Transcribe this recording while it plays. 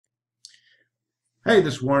Hey,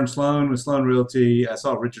 this is Warren Sloan with Sloan Realty. I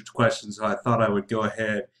saw Richard's question, so I thought I would go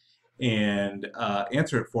ahead and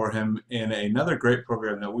answer it for him in another great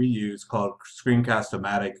program that we use called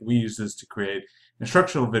Screencast-O-Matic. We use this to create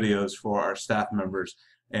instructional videos for our staff members,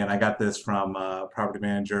 and I got this from property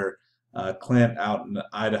manager Clint out in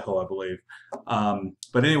Idaho, I believe.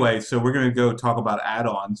 But anyway, so we're going to go talk about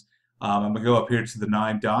add-ons. I'm going to go up here to the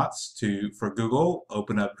 9 dots for Google,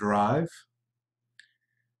 open up Drive.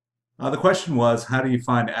 The question was, how do you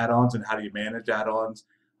find add-ons and how do you manage add-ons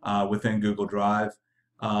within Google Drive?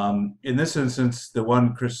 In this instance, the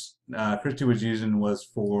one Christy was using was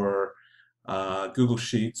for Google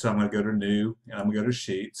Sheets. So I'm going to go to New and I'm going to go to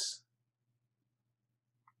Sheets.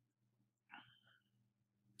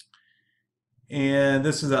 And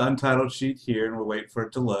this is an untitled sheet here, and we'll wait for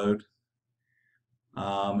it to load.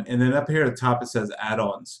 And then up here at the top it says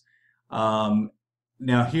add-ons.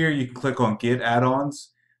 Now here you can click on Get Add-ons.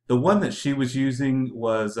 The one that she was using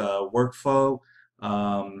was Workflow.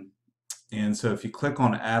 And so if you click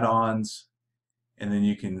on add-ons and then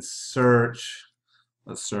you can search,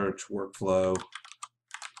 let's search Workflow.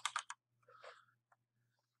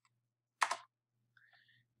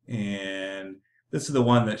 And this is the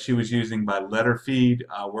one that she was using by letter feed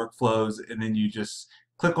workflows, and then you just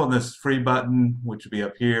click on this free button, which would be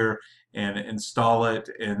up here, and install it,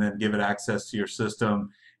 and then give it access to your system,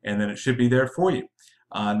 and then it should be there for you.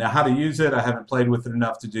 Now, how to use it, I haven't played with it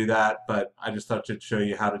enough to do that, but I just thought I'd show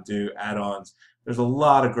you how to do add-ons. There's a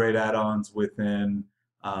lot of great add-ons within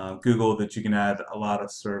Google that you can add a lot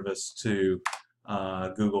of service to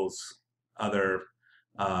Google's other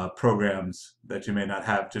programs that you may not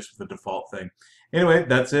have just the default thing. Anyway,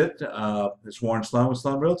 that's it. It's Warren Sloan with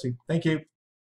Sloan Realty. Thank you.